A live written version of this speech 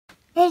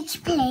It's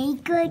play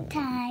good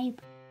time.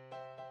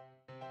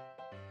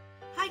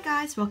 Hi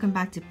guys, welcome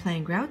back to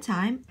Playing Grow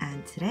Time,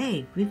 and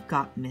today we've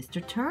got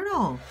Mr.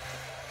 Turtle.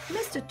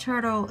 Mr.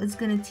 Turtle is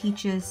going to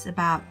teach us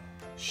about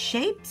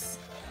shapes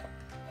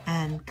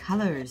and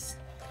colors.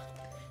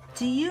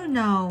 Do you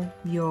know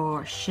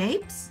your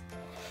shapes?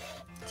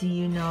 Do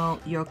you know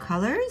your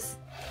colors?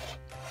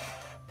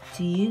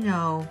 Do you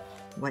know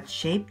what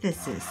shape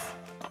this is?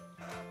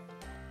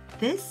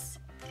 This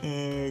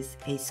is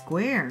a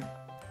square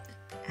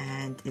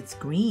and it's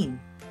green.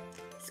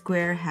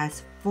 Square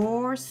has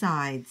 4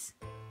 sides.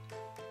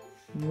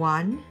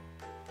 1,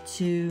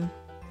 2,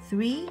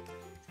 3,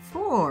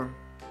 4.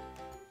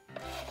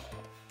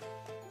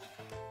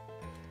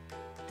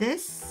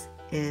 This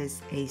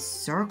is a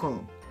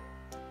circle.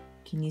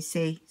 Can you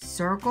say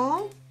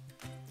circle?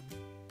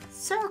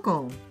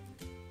 Circle.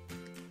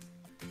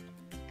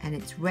 And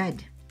it's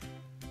red.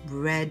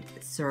 Red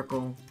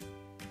circle.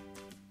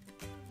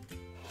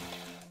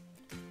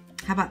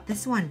 How about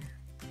this one?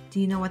 Do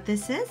you know what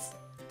this is?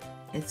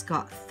 It's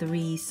got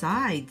 3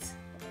 sides.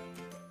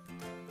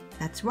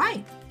 That's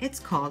right. It's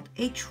called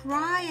a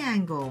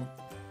triangle.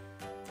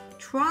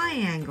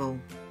 Triangle.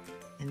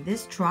 And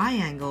this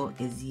triangle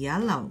is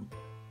yellow.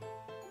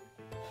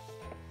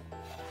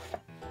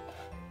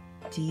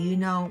 Do you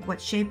know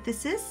what shape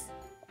this is?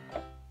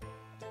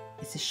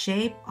 It's the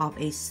shape of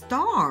a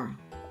star.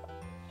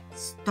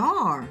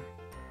 Star.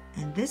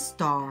 And this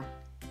star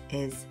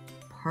is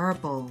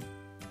purple.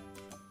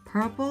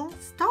 Purple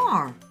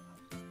star.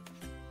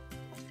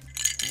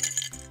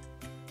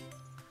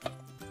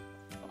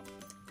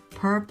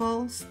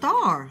 Purple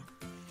star.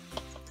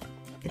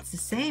 It's the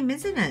same,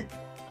 isn't it?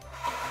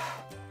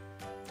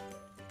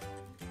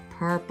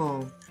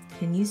 Purple.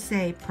 Can you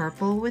say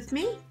purple with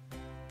me?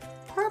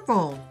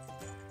 Purple.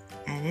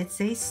 And it's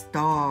a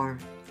star.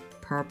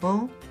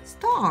 Purple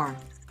star.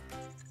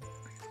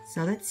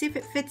 So let's see if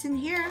it fits in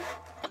here.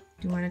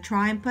 Do you want to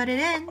try and put it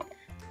in?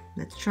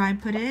 Let's try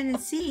and put it in and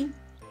see.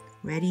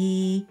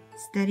 Ready,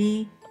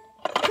 steady,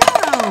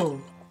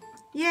 go!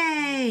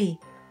 Yay!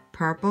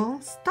 Purple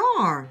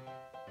star.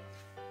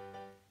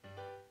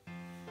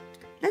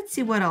 Let's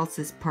see what else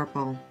is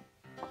purple.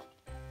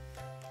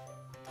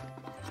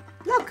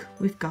 Look,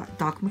 we've got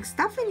Doc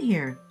McStuffins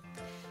here.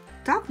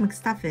 Doc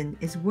McStuffins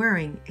is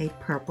wearing a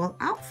purple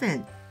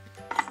outfit.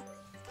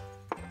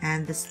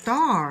 And the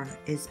star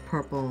is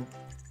purple.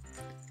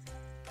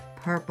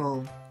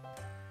 Purple.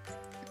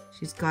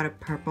 She's got a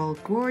purple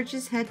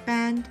gorgeous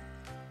headband,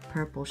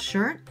 purple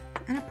shirt,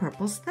 and a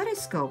purple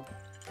stethoscope.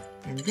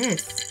 And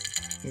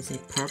this is a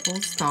purple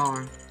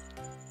star.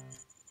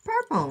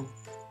 Purple.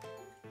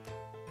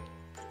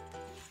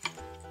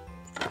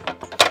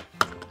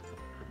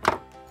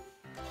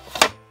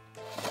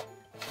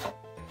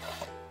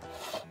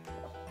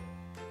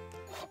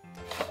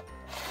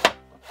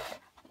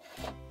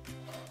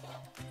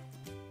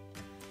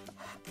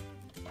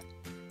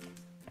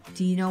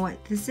 Do you know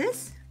what this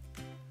is?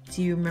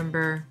 Do you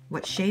remember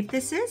what shape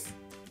this is?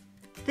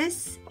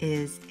 This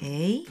is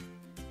a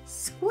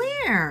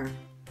square.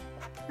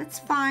 Let's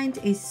find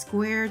a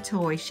square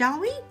toy, shall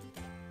we?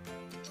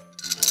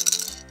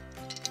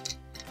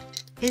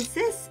 Is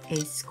this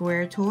a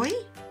square toy?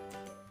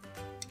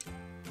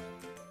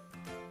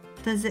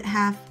 Does it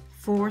have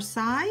 4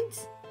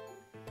 sides?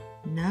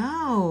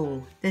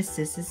 No, this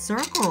is a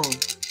circle.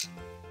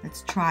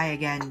 Let's try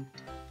again.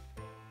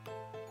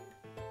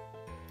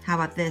 How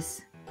about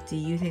this? Do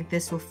you think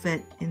this will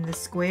fit in the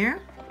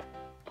square?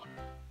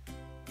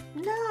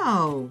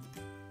 No.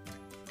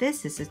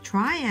 This is a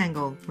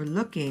triangle. We're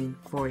looking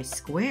for a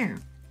square.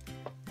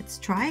 Let's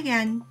try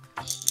again.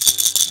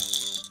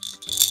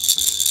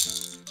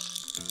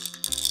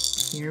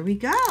 Here we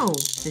go.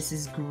 This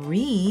is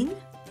green,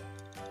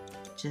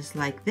 just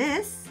like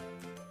this.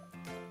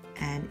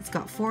 And it's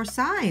got 4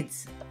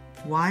 sides.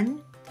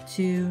 1,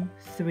 2,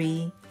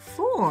 3,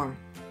 4.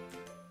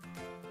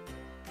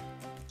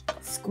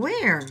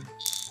 Square.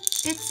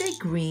 It's a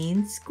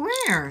green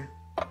square.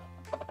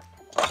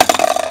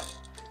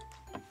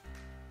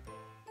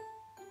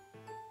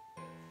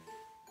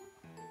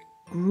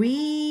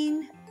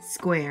 Green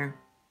square.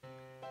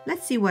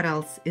 Let's see what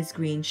else is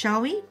green,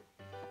 shall we?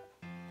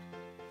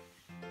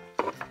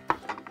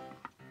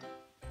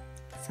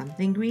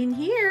 Something green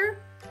here.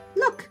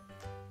 Look,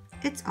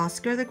 it's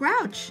Oscar the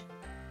Grouch.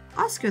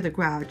 Oscar the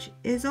Grouch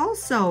is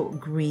also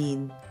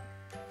green.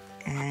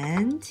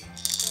 And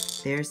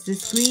there's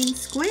this green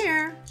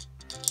square.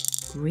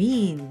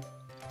 Green.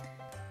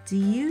 Do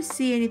you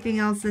see anything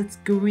else that's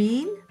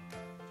green?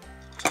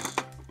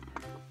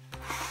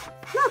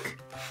 Look,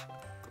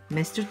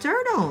 Mr.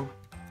 Turtle.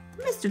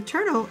 Mr.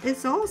 Turtle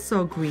is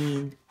also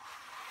green.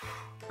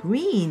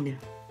 Green.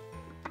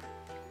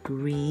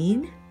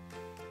 Green.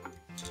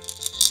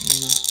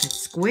 And a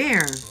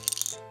square.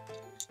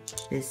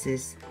 This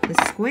is the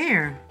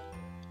square.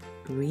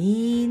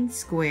 Green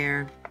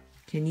square.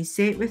 Can you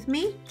say it with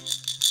me?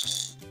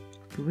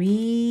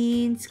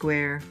 Green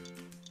square.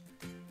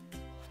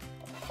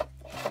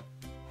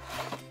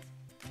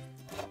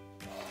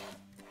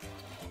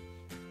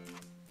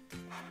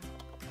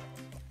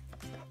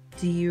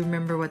 Do you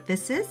remember what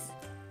this is?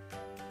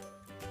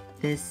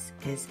 This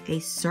is a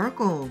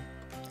circle,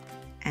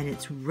 and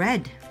it's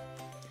red.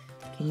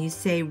 Can you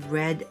say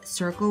red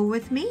circle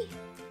with me?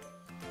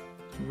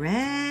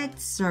 Red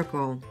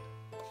circle.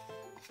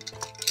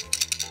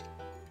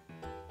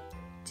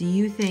 Do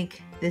you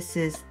think this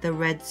is the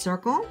red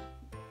circle?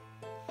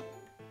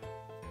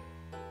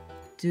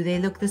 Do they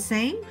look the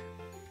same?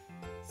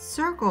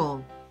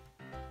 Circle.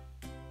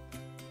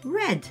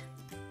 Red.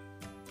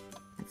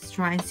 Let's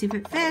try and see if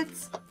it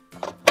fits.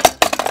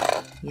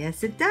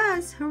 Yes, it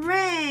does.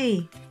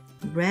 Hooray!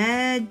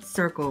 Red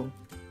circle.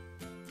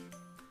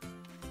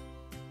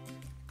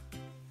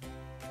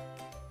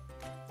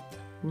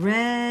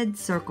 Red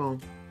circle.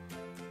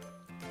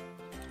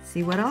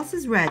 See what else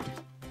is red?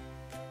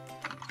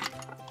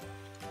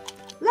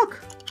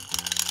 Look!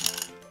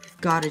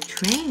 We've got a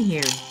train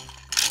here.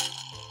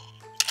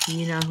 Do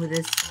you know who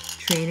this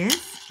train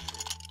is?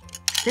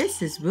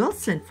 This is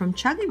Wilson from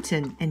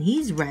Chugginton, and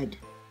he's red.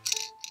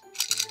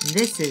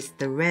 This is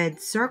the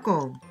red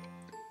circle.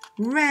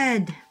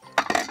 Red.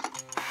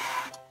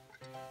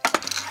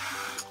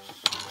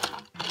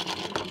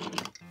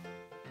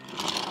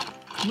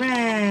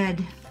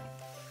 Red.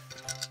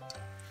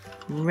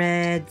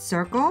 Red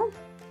circle.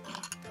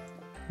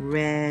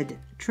 Red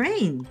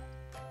train.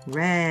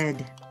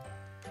 Red.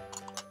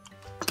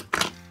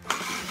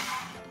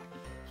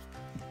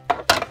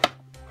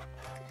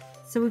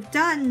 So we've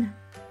done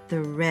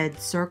the red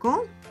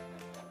circle,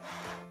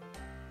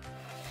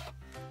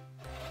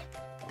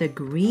 the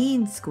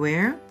green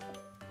square,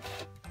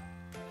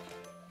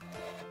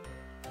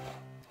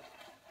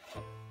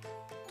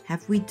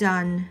 have we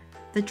done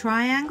the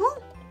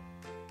triangle?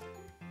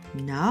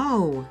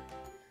 No.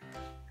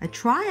 A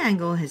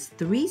triangle has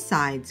 3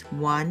 sides.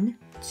 1,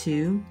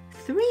 2,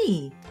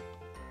 3.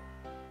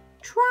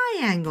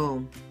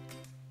 Triangle.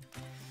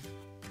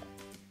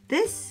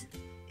 This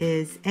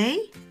is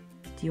a,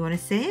 do you want to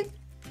say it?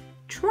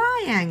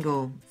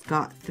 Triangle. It's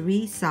got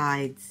 3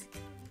 sides.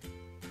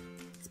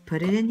 Let's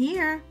put it in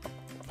here.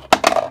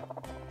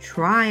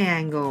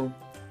 Triangle.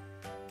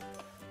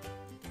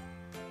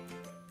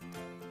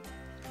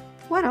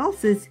 What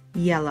else is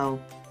yellow?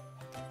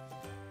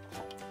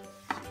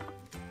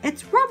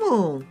 It's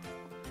Rubble.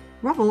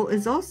 Rubble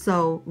is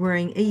also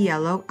wearing a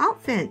yellow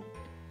outfit.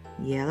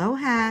 Yellow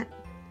hat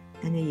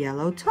and a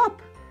yellow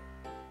top.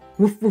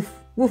 Woof, woof,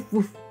 woof,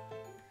 woof.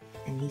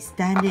 And he's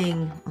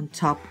standing on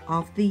top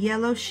of the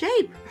yellow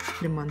shape.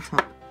 Put him on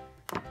top.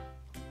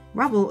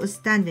 Rubble is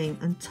standing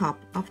on top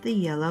of the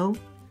yellow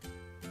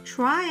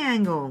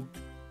triangle.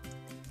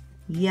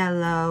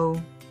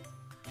 Yellow.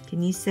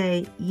 Can you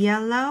say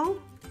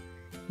yellow?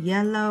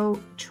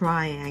 Yellow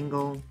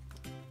triangle.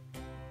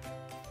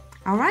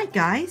 Alright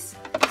guys,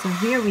 so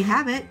here we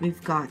have it.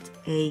 We've got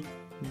a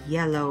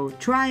yellow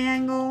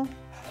triangle,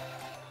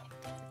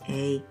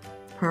 a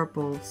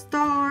purple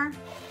star,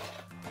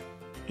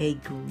 a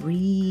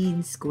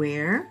green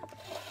square,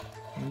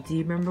 and do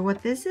you remember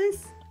what this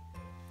is?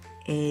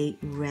 A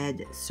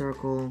red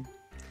circle.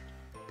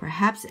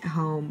 Perhaps at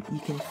home you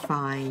can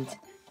find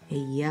a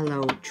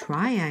yellow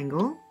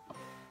triangle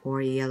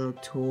or a yellow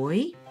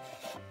toy,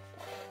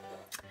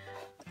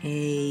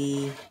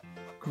 a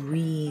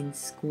green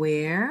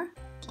square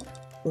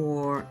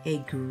or a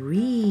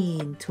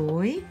green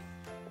toy,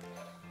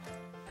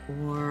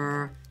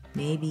 or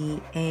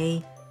maybe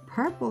a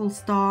purple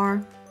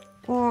star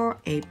or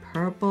a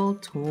purple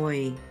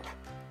toy.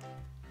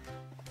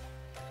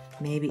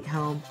 Maybe at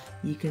home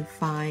you can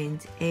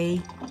find a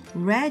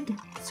red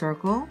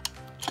circle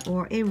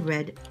or a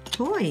red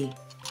toy.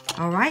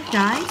 Alright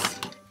guys,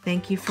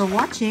 thank you for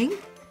watching.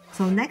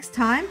 Till next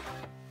time,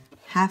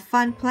 have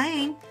fun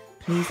playing.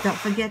 Please don't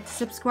forget to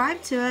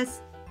subscribe to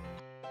us.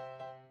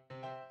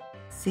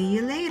 See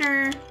you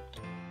later.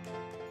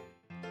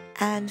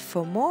 And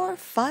for more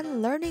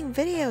fun learning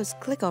videos,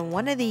 click on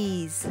one of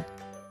these.